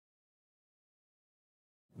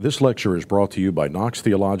This lecture is brought to you by Knox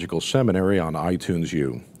Theological Seminary on iTunes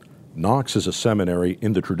U. Knox is a seminary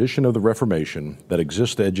in the tradition of the Reformation that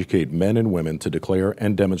exists to educate men and women to declare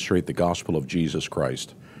and demonstrate the gospel of Jesus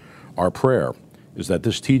Christ. Our prayer is that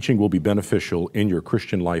this teaching will be beneficial in your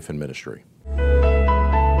Christian life and ministry.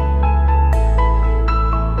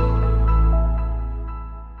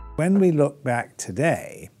 When we look back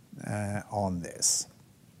today on this,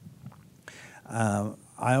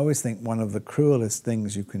 I always think one of the cruelest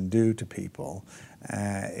things you can do to people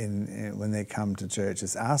when they come to church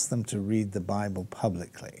is ask them to read the Bible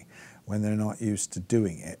publicly when they're not used to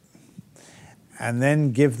doing it, and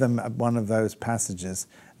then give them one of those passages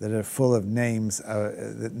that are full of names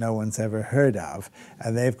that no one's ever heard of,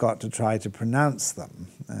 and they've got to try to pronounce them.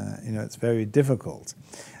 It's very difficult.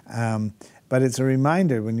 But it's a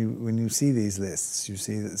reminder when you see these lists, you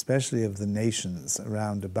see that especially of the nations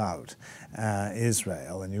around about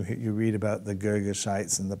Israel, and you read about the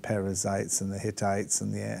Girgashites and the Perizzites and the Hittites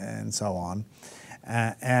and so on,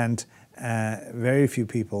 and very few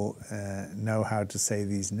people know how to say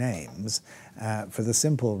these names for the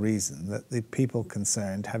simple reason that the people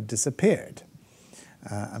concerned have disappeared.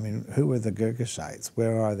 Who were the Girgashites?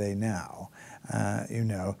 Where are they now?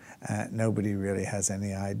 Nobody really has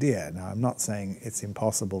any idea. Now, I'm not saying it's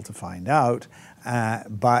impossible to find out,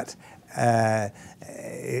 but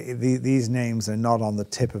these names are not on the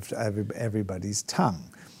tip of everybody's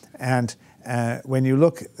tongue. And when you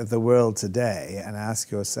look at the world today and ask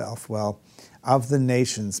yourself, well, of the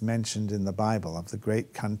nations mentioned in the Bible, of the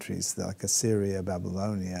great countries like Assyria,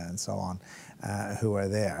 Babylonia, and so on, who are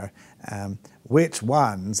there, which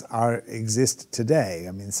ones exist today?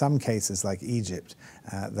 In some cases, like Egypt,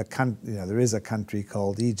 there is a country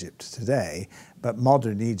called Egypt today, but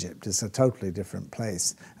modern Egypt is a totally different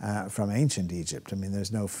place from ancient Egypt.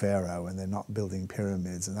 There's no pharaoh, and they're not building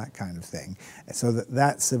pyramids and that kind of thing. So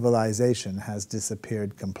that civilization has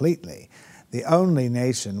disappeared completely. The only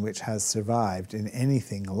nation which has survived in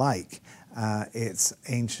anything like its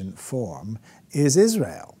ancient form is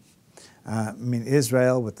Israel.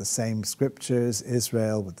 Israel with the same scriptures,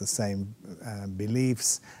 Israel with the same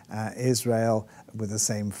beliefs, Israel with the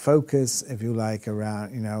same focus, if you like,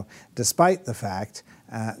 around, despite the fact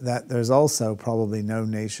that there's also probably no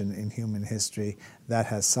nation in human history that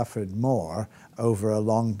has suffered more over a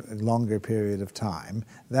longer period of time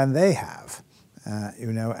than they have.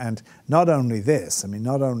 And not only this,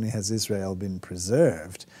 not only has Israel been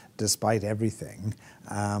preserved despite everything,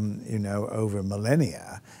 over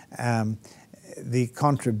millennia, the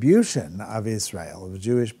contribution of Israel, of the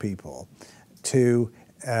Jewish people, to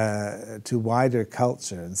wider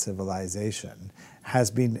culture and civilization has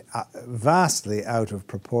been vastly out of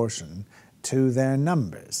proportion to their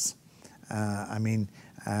numbers. I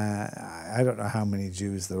don't know how many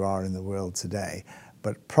Jews there are in the world today,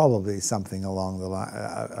 but probably something along the line,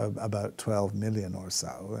 about 12 million or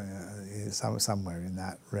so, somewhere in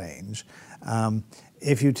that range.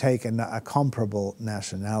 If you take a comparable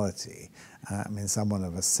nationality, someone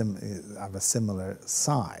of a similar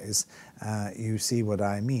size, you see what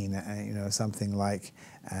I mean. Something like,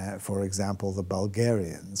 for example, the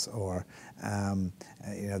Bulgarians, or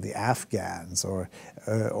the Afghans,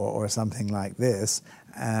 or something like this,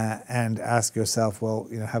 and ask yourself, well,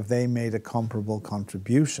 have they made a comparable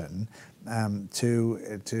contribution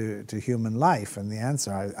to human life? And the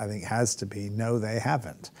answer, I think, has to be no, they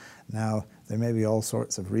haven't. Now, there may be all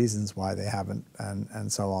sorts of reasons why they haven't,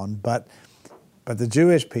 and so on, but the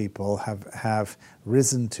Jewish people have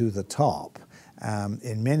risen to the top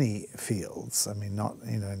in many fields. Not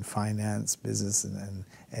in finance, business, and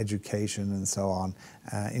education, and so on.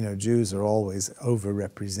 Jews are always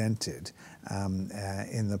overrepresented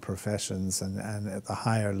in the professions and at the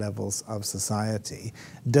higher levels of society,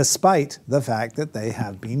 despite the fact that they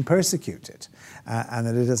have been persecuted, and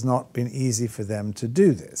that it has not been easy for them to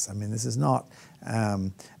do this. This is not.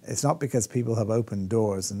 It's not because people have opened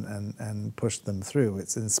doors and pushed them through.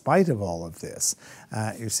 It's in spite of all of this.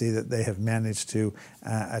 You see that they have managed to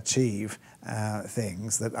achieve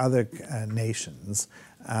things that other nations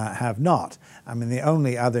have not. The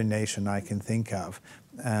only other nation I can think of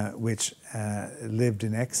which lived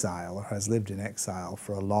in exile, or has lived in exile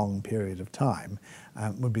for a long period of time,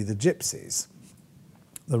 would be the Gypsies.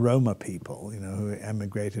 The Roma people, who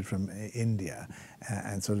emigrated from India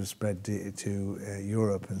and sort of spread to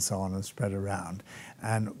Europe and so on, and spread around.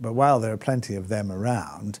 But while there are plenty of them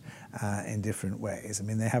around, in different ways. I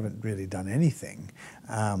mean, they haven't really done anything,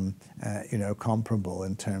 comparable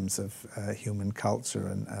in terms of human culture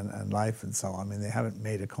and life and so on. I mean, they haven't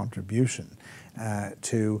made a contribution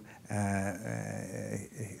to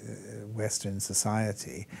Western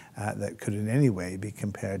society that could in any way be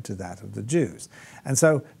compared to that of the Jews. And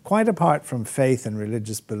so, quite apart from faith and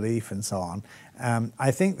religious belief and so on,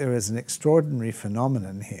 I think there is an extraordinary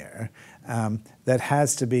phenomenon here that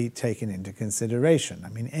has to be taken into consideration. I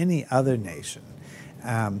mean, any other nation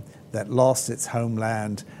that lost its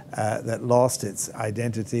homeland, that lost its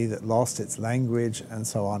identity, that lost its language and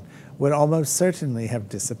so on, would almost certainly have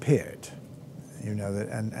disappeared,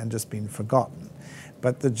 and just been forgotten.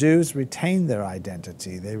 But the Jews retained their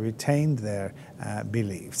identity, they retained their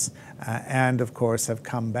beliefs, and of course have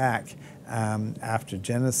come back after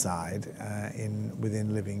genocide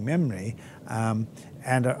within living memory,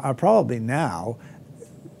 and are probably now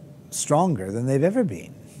stronger than they've ever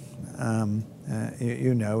been. In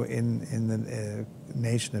the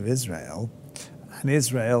nation of Israel, and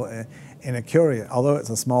Israel, although it's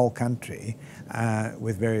a small country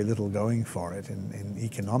with very little going for it in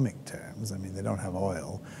economic terms, I mean, they don't have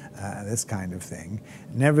oil, this kind of thing,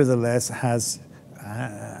 nevertheless has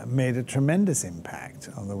made a tremendous impact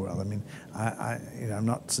on the world. I mean, I'm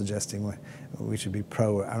not suggesting we should be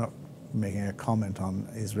I'm not making a comment on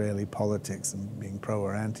Israeli politics and being pro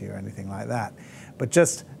or anti or anything like that, but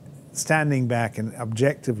just standing back and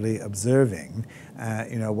objectively observing,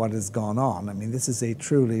 what has gone on. I mean, this is a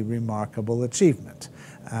truly remarkable achievement.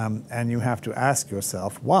 And you have to ask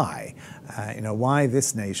yourself why. Why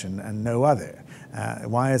this nation and no other?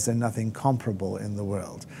 Why is there nothing comparable in the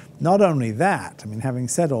world? Not only that, I mean, having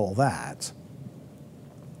said all that,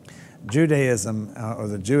 Judaism, or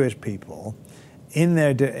the Jewish people, in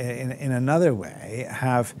another way,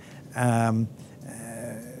 have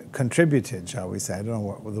contributed, shall we say, I don't know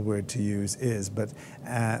what the word to use is, but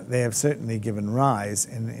they have certainly given rise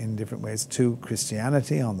in different ways to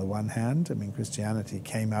Christianity on the one hand. I mean, Christianity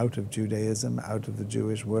came out of Judaism, out of the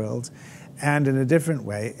Jewish world, and in a different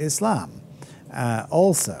way, Islam.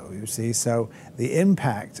 Also, you see, so the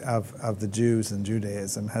impact of the Jews and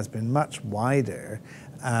Judaism has been much wider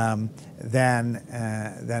than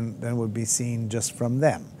would be seen just from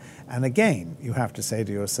them. And again, you have to say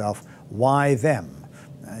to yourself, why them?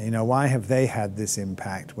 Why have they had this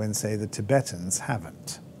impact when, say, the Tibetans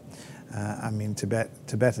haven't? I mean,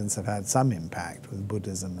 Tibetans have had some impact with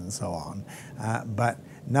Buddhism and so on, but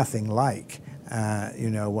nothing like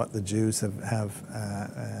what the Jews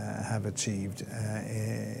have achieved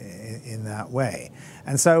in that way.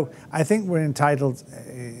 And so I think we're entitled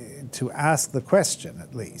to ask the question,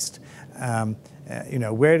 at least,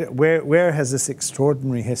 where has this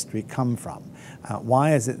extraordinary history come from?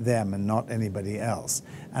 Why is it them and not anybody else?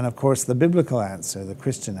 And of course, the biblical answer, the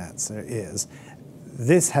Christian answer, is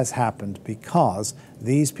this has happened because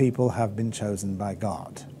these people have been chosen by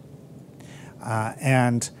God.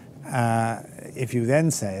 If you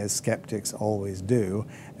then say, as skeptics always do,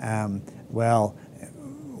 well,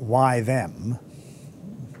 why them?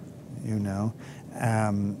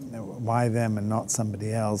 Why them and not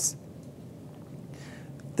somebody else?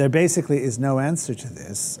 There basically is no answer to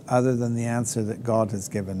this other than the answer that God has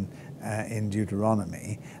given in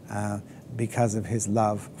Deuteronomy because of his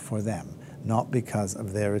love for them, not because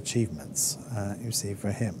of their achievements, you see,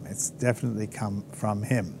 for him. It's definitely come from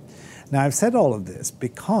him. Now, I've said all of this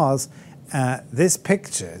because this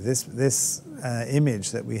picture, this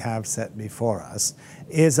image that we have set before us,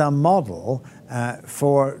 is a model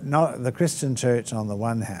for not the Christian church on the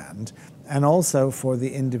one hand, and also for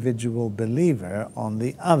the individual believer on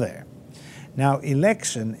the other. Now,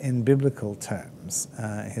 election in biblical terms,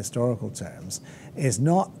 historical terms, is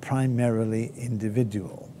not primarily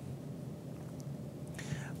individual.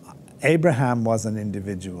 Abraham was an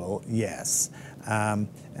individual, yes, and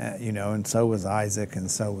so was Isaac and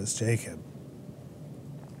so was Jacob.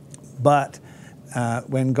 But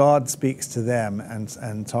when God speaks to them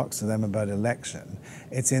and talks to them about election,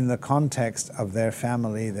 it's in the context of their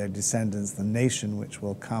family, their descendants, the nation which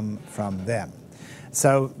will come from them.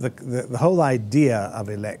 So the whole idea of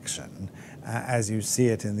election, as you see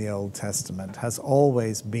it in the Old Testament, has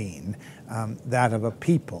always been that of a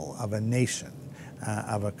people, of a nation,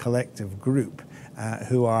 of a collective group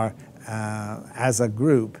who are, as a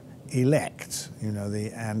group, elect.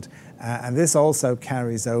 And this also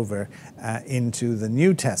carries over into the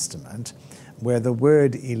New Testament, where the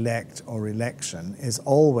word elect or election is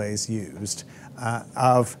always used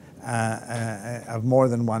of more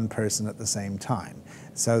than one person at the same time.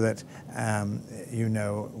 So that,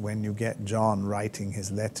 when you get John writing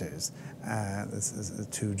his letters, this is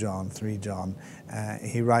 2 John, 3 John,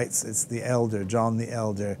 he writes, it's the elder, John the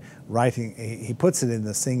elder, writing, he puts it in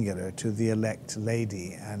the singular, to the elect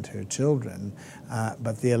lady and her children,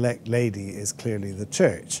 but the elect lady is clearly the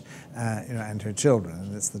church, and her children,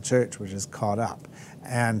 and it's the church which is caught up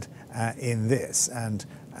and in this. And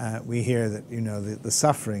we hear that, the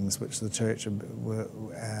sufferings which the church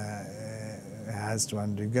has to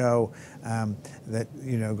undergo, that,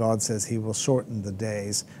 God says he will shorten the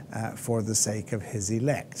days for the sake of his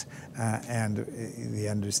elect. And the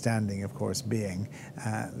understanding, of course, being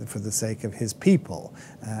for the sake of his people,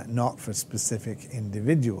 not for specific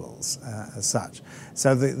individuals as such.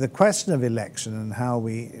 So the question of election and how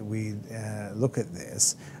we look at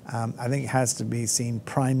this, I think has to be seen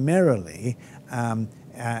primarily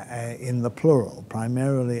in the plural,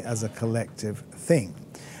 primarily as a collective thing.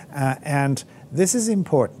 And this is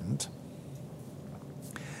important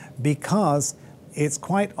because it's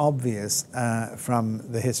quite obvious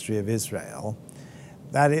from the history of Israel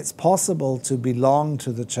that it's possible to belong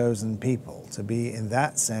to the chosen people, to be in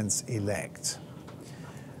that sense elect,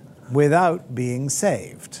 without being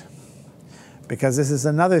saved. Because this is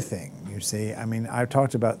another thing, you see. I mean, I've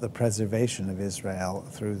talked about the preservation of Israel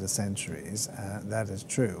through the centuries. That is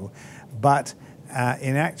true. But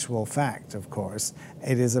in actual fact, of course,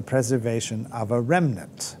 it is a preservation of a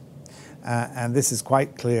remnant. And this is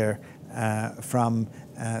quite clear from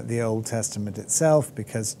the Old Testament itself,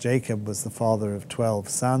 because Jacob was the father of 12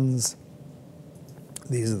 sons.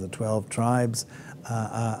 These are the 12 tribes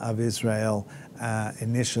of Israel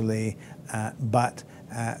initially, but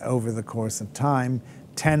over the course of time,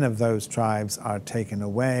 10 of those tribes are taken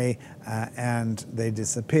away and they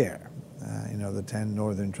disappear. The 10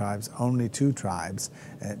 northern tribes, only 2 tribes,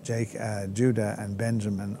 Judah and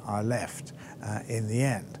Benjamin, are left in the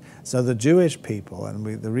end. So the Jewish people,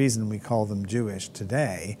 and the reason we call them Jewish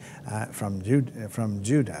today from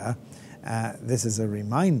Judah, this is a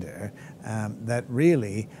reminder that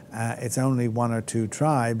really it's only 1 or 2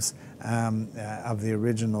 tribes of the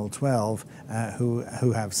original 12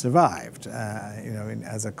 who have survived,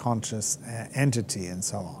 as a conscious entity and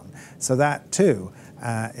so on. So that too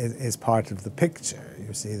is part of the picture.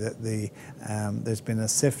 You see that there's been a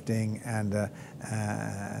sifting and a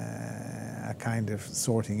kind of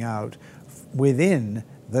sorting out within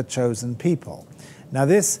the chosen people. Now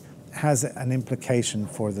this has an implication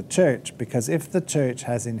for the church, because if the church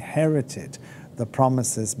has inherited the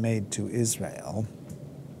promises made to Israel,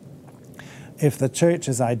 if the church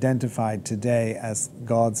is identified today as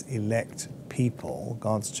God's elect people,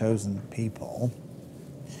 God's chosen people,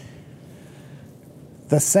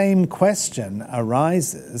 the same question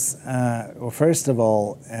arises. Well, first of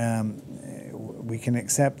all, we can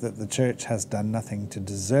accept that the church has done nothing to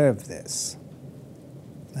deserve this.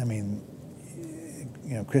 I mean,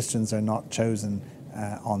 Christians are not chosen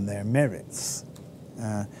on their merits.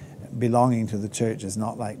 Belonging to the church is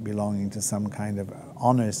not like belonging to some kind of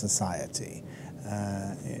honor society.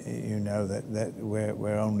 That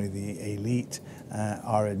where only the elite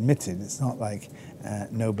are admitted. It's not like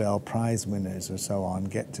Nobel Prize winners or so on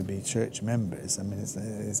get to be church members. I mean,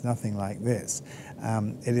 it's nothing like this.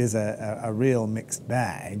 It is a real mixed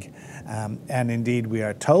bag, and indeed we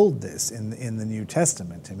are told this in the New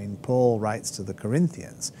Testament. I mean, Paul writes to the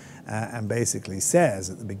Corinthians and basically says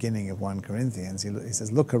at the beginning of 1 Corinthians, he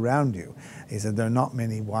says, "Look around you." He said, "There are not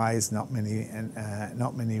many wise, not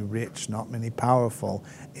many rich, not many powerful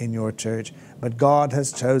in your church, but God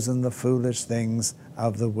has chosen the foolish things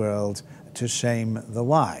of the world to shame the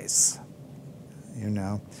wise."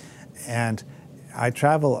 And I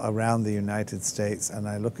travel around the United States and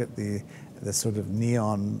I look at the sort of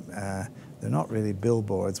neon, they're not really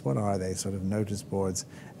billboards, what are they, sort of notice boards,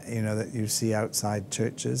 that you see outside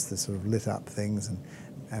churches, the sort of lit up things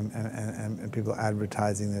and people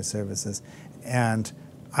advertising their services. And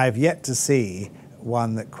I've yet to see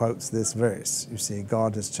one that quotes this verse. You see,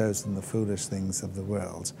 God has chosen the foolish things of the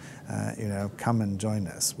world. Come and join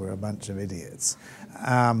us. We're a bunch of idiots.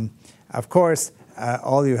 Of course,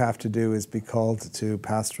 all you have to do is be called to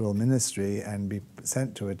pastoral ministry and be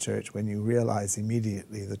sent to a church when you realize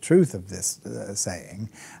immediately the truth of this saying.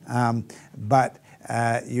 But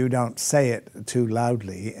you don't say it too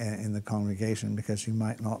loudly in the congregation because you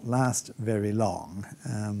might not last very long.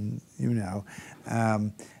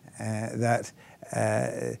 That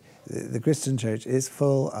the Christian church is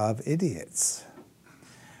full of idiots.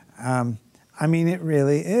 I mean, it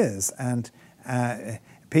really is, and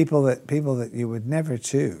people that you would never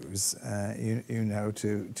choose,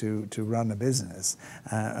 to run a business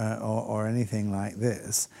or anything like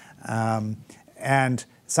this, and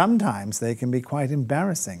sometimes they can be quite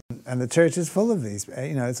embarrassing. And the church is full of these.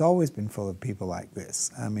 It's always been full of people like this.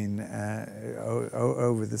 I mean,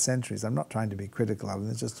 over the centuries. I'm not trying to be critical of them.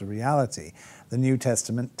 It's just a reality. The New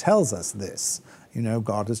Testament tells us this.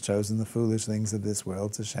 God has chosen the foolish things of this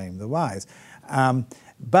world to shame the wise.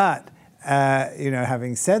 But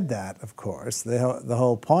having said that, of course, the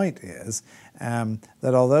whole point is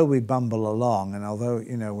that although we bumble along, and although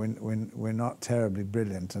we're not terribly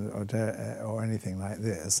brilliant or anything like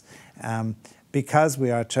this, because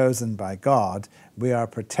we are chosen by God, we are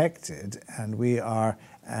protected, and we are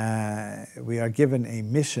given a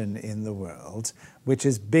mission in the world which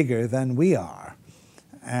is bigger than we are,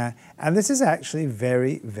 and this is actually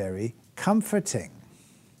very, very comforting.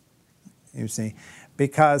 You see,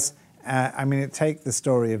 because. Take the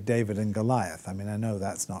story of David and Goliath. I know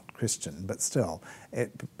that's not Christian, but still,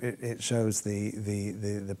 it shows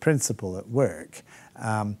the principle at work.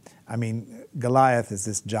 Goliath is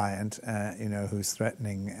this giant, who's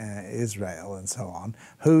threatening Israel and so on.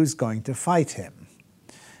 Who's going to fight him?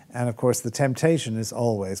 And of course, the temptation is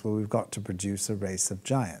always, well, we've got to produce a race of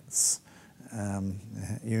giants,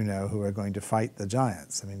 who are going to fight the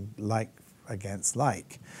giants. Like against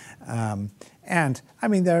like. And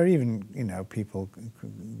there are even, people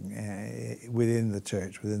within the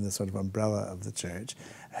church, within the sort of umbrella of the church,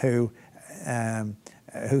 who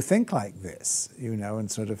think like this,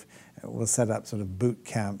 and sort of will set up sort of boot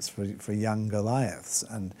camps for young Goliaths,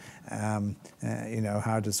 and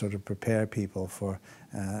how to sort of prepare people for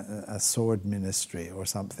a sword ministry or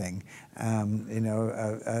something,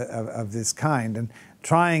 of this kind, and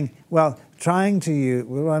trying to use.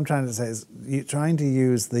 What I'm trying to say is trying to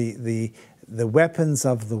use the weapons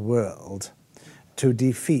of the world to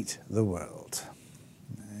defeat the world.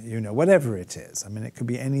 Whatever it is. It could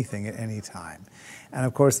be anything at any time. And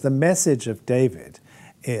of course, the message of David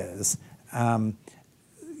is, God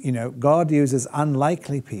uses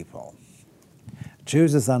unlikely people,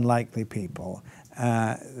 chooses unlikely people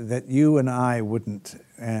that you and I wouldn't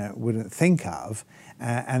think of,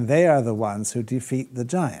 and they are the ones who defeat the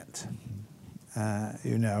giant.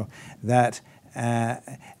 That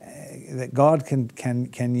God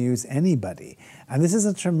can use anybody, and this is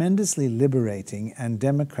a tremendously liberating and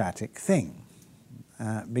democratic thing,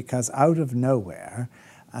 because out of nowhere,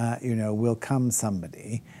 will come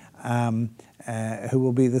somebody who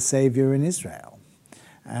will be the Savior in Israel,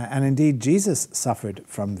 and indeed Jesus suffered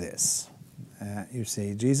from this.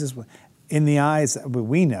 Jesus, in the eyes,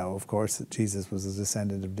 we know, of course, that Jesus was a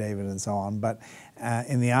descendant of David and so on, but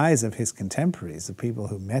in the eyes of his contemporaries, the people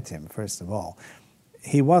who met him, first of all,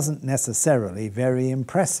 he wasn't necessarily very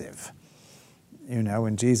impressive.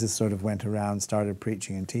 When Jesus sort of went around, started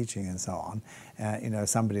preaching and teaching and so on,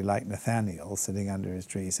 somebody like Nathanael sitting under his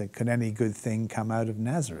tree said, "Could any good thing come out of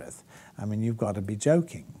Nazareth?" You've got to be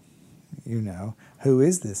joking. Who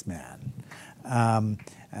is this man?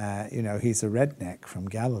 He's a redneck from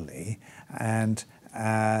Galilee, and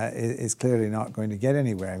is clearly not going to get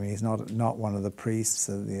anywhere. He's not one of the priests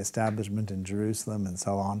of the establishment in Jerusalem and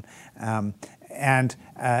so on.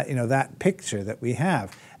 That picture that we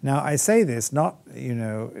have. Now, I say this not,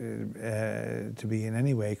 to be in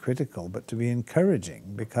any way critical, but to be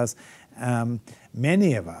encouraging, because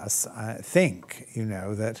many of us think,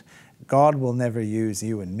 that God will never use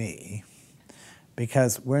you and me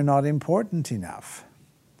because we're not important enough.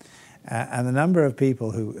 And the number of people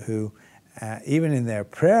who even in their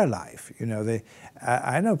prayer life,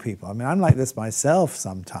 I know people, I'm like this myself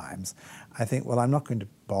sometimes. I think, well, I'm not going to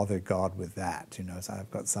bother God with that, so I've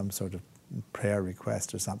got some sort of prayer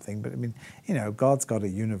request or something. But God's got a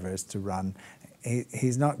universe to run.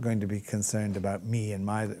 He's not going to be concerned about me and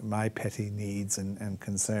my petty needs and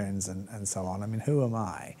concerns and so on. Who am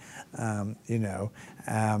I?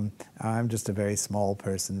 I'm just a very small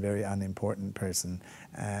person, very unimportant person,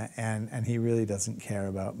 and he really doesn't care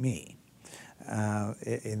about me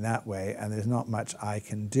in that way. And there's not much I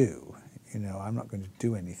can do. I'm not going to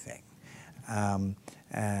do anything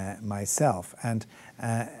myself. And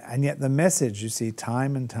yet the message, you see,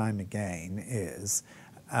 time and time again is,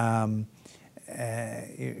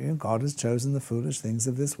 God has chosen the foolish things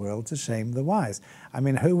of this world to shame the wise.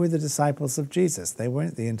 Who were the disciples of Jesus? They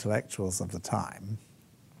weren't the intellectuals of the time.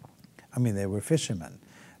 They were fishermen.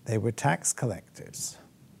 They were tax collectors,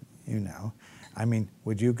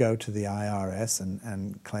 would you go to the IRS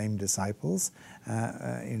and claim disciples,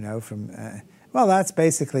 well, that's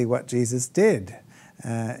basically what Jesus did.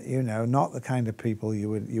 Not the kind of people you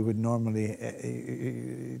would normally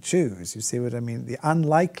choose. You see what I mean? The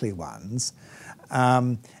unlikely ones,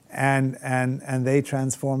 and they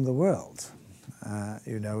transform the world.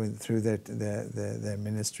 through their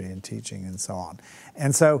ministry and teaching and so on.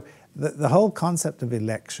 And so the whole concept of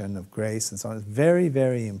election, of grace and so on is very,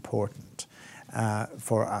 very important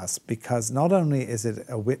for us, because not only is it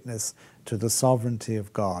a witness to the sovereignty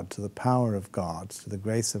of God, to the power of God, to the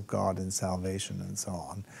grace of God in salvation and so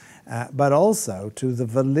on, but also to the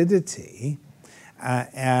validity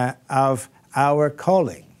of our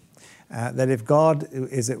calling. That if God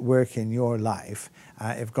is at work in your life,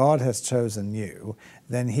 if God has chosen you,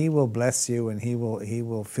 then He will bless you, and He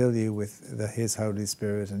will fill you with His Holy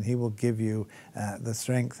Spirit, and He will give you the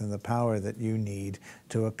strength and the power that you need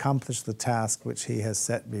to accomplish the task which He has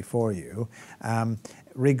set before you,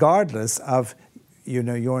 regardless of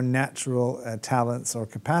your natural talents or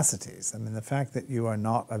capacities. I mean, the fact that you are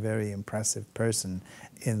not a very impressive person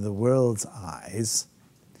in the world's eyes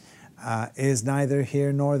is neither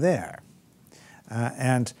here nor there.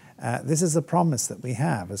 And this is a promise that we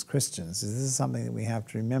have as Christians. This is something that we have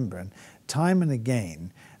to remember. And time and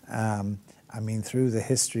again, through the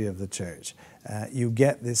history of the church, you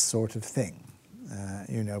get this sort of thing.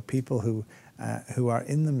 People who are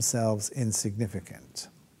in themselves insignificant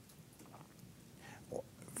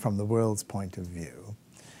from the world's point of view,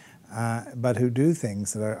 but who do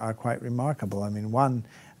things that are quite remarkable. I mean, one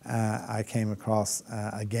I came across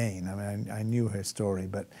again. I mean, I knew her story,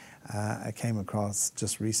 but I came across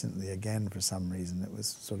just recently again for some reason. It was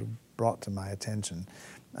sort of brought to my attention.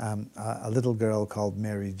 A little girl called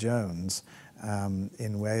Mary Jones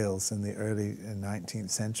in Wales in the early 19th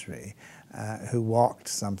century, who walked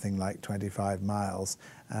something like 25 miles,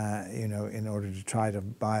 in order to try to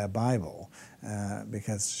buy a Bible,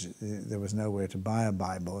 because there was nowhere to buy a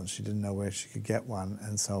Bible, and she didn't know where she could get one,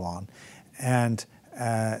 and so on. And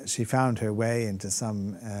she found her way into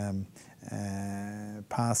some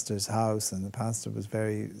pastor's house, and the pastor was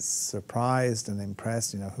very surprised and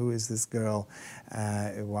impressed. Who is this girl?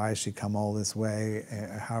 Why has she come all this way?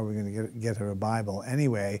 How are we going to get her a Bible?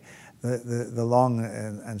 Anyway, the long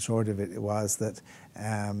and short of it was that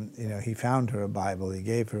he found her a Bible, he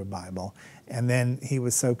gave her a Bible, and then he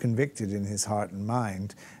was so convicted in his heart and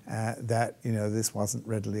mind that this wasn't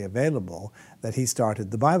readily available, that he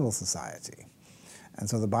started the Bible Society. And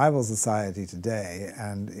so the Bible Society today,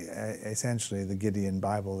 and essentially the Gideon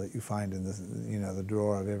Bible that you find in the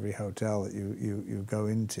drawer of every hotel that you go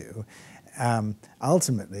into,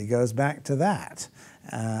 ultimately goes back to that.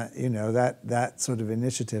 That sort of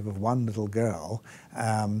initiative of one little girl,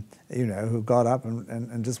 who got up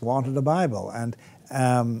and just wanted a Bible. And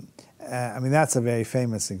that's a very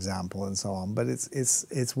famous example and so on. But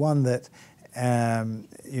it's one that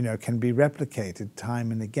can be replicated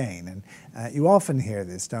time and again. And you often hear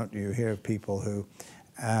this, don't you? You hear of people who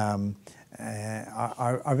are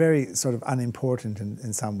very sort of unimportant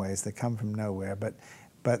in some ways. They come from nowhere, but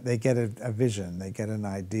they get a vision, they get an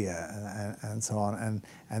idea, and so on,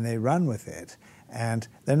 and they run with it. And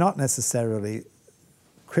they're not necessarily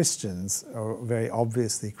Christians, or very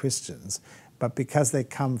obviously Christians, but because they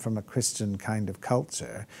come from a Christian kind of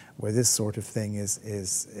culture where this sort of thing is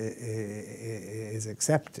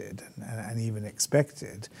accepted and even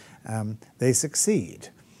expected, they succeed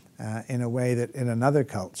in a way that in another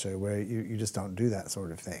culture where you just don't do that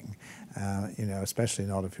sort of thing, especially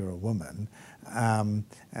not if you're a woman, that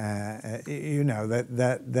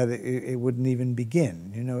it wouldn't even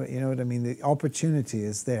begin. You know what I mean? The opportunity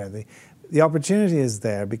is there. The opportunity is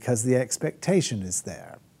there because the expectation is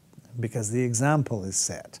there, because the example is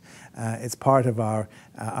set. It's part of our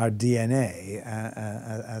DNA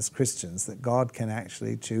as Christians that God can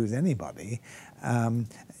actually choose anybody, and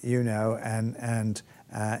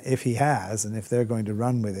if He has, and if they're going to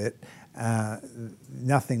run with it,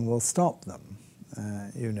 nothing will stop them.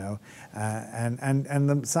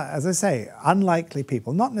 As I say, unlikely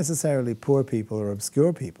people, not necessarily poor people or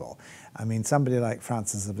obscure people. I mean, somebody like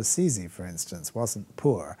Francis of Assisi, for instance, wasn't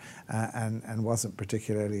poor and wasn't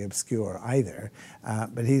particularly obscure either,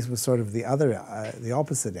 but he was sort of the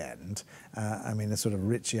opposite end. A sort of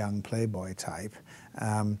rich young playboy type,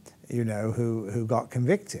 who got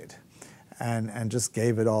convicted and just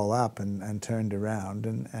gave it all up and turned around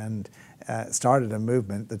and started a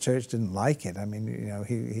movement. The church didn't like it. I mean,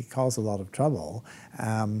 he caused a lot of trouble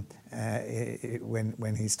when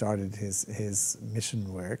he started his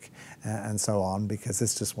mission work and so on, because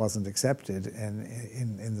this just wasn't accepted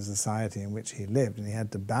in the society in which he lived, and he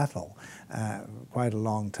had to battle quite a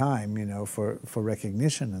long time, for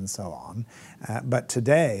recognition and so on. But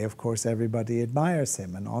today, of course, everybody admires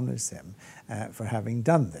him and honors him for having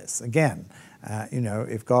done this. Again,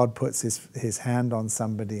 if God puts his hand on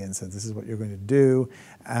somebody and says, this is what you're going to do,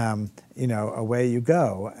 away you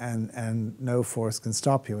go, and no force can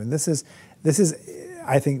stop you. And this is,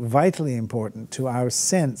 I think, vitally important to our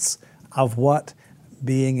sense of what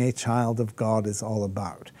being a child of God is all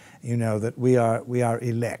about. That we are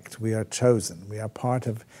elect, we are chosen, we are part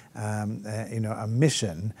of a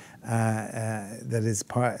mission that is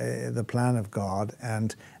the plan of God.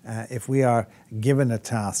 And if we are given a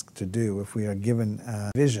task to do, if we are given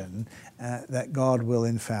a vision, that God will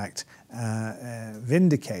in fact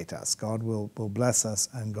vindicate us. God will bless us,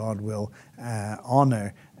 and God will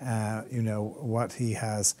honor what He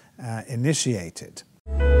has initiated.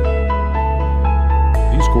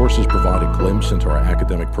 These courses provide a glimpse into our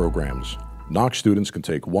academic programs. Knox students can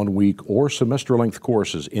take 1 week or semester-length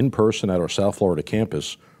courses in person at our South Florida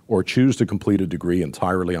campus, or choose to complete a degree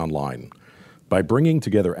entirely online. By bringing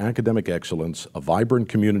together academic excellence, a vibrant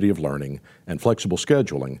community of learning, and flexible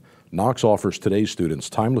scheduling, Knox offers today's students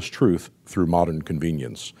timeless truth through modern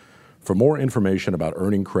convenience. For more information about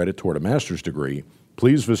earning credit toward a master's degree,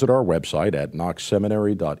 please visit our website at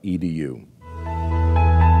knoxseminary.edu.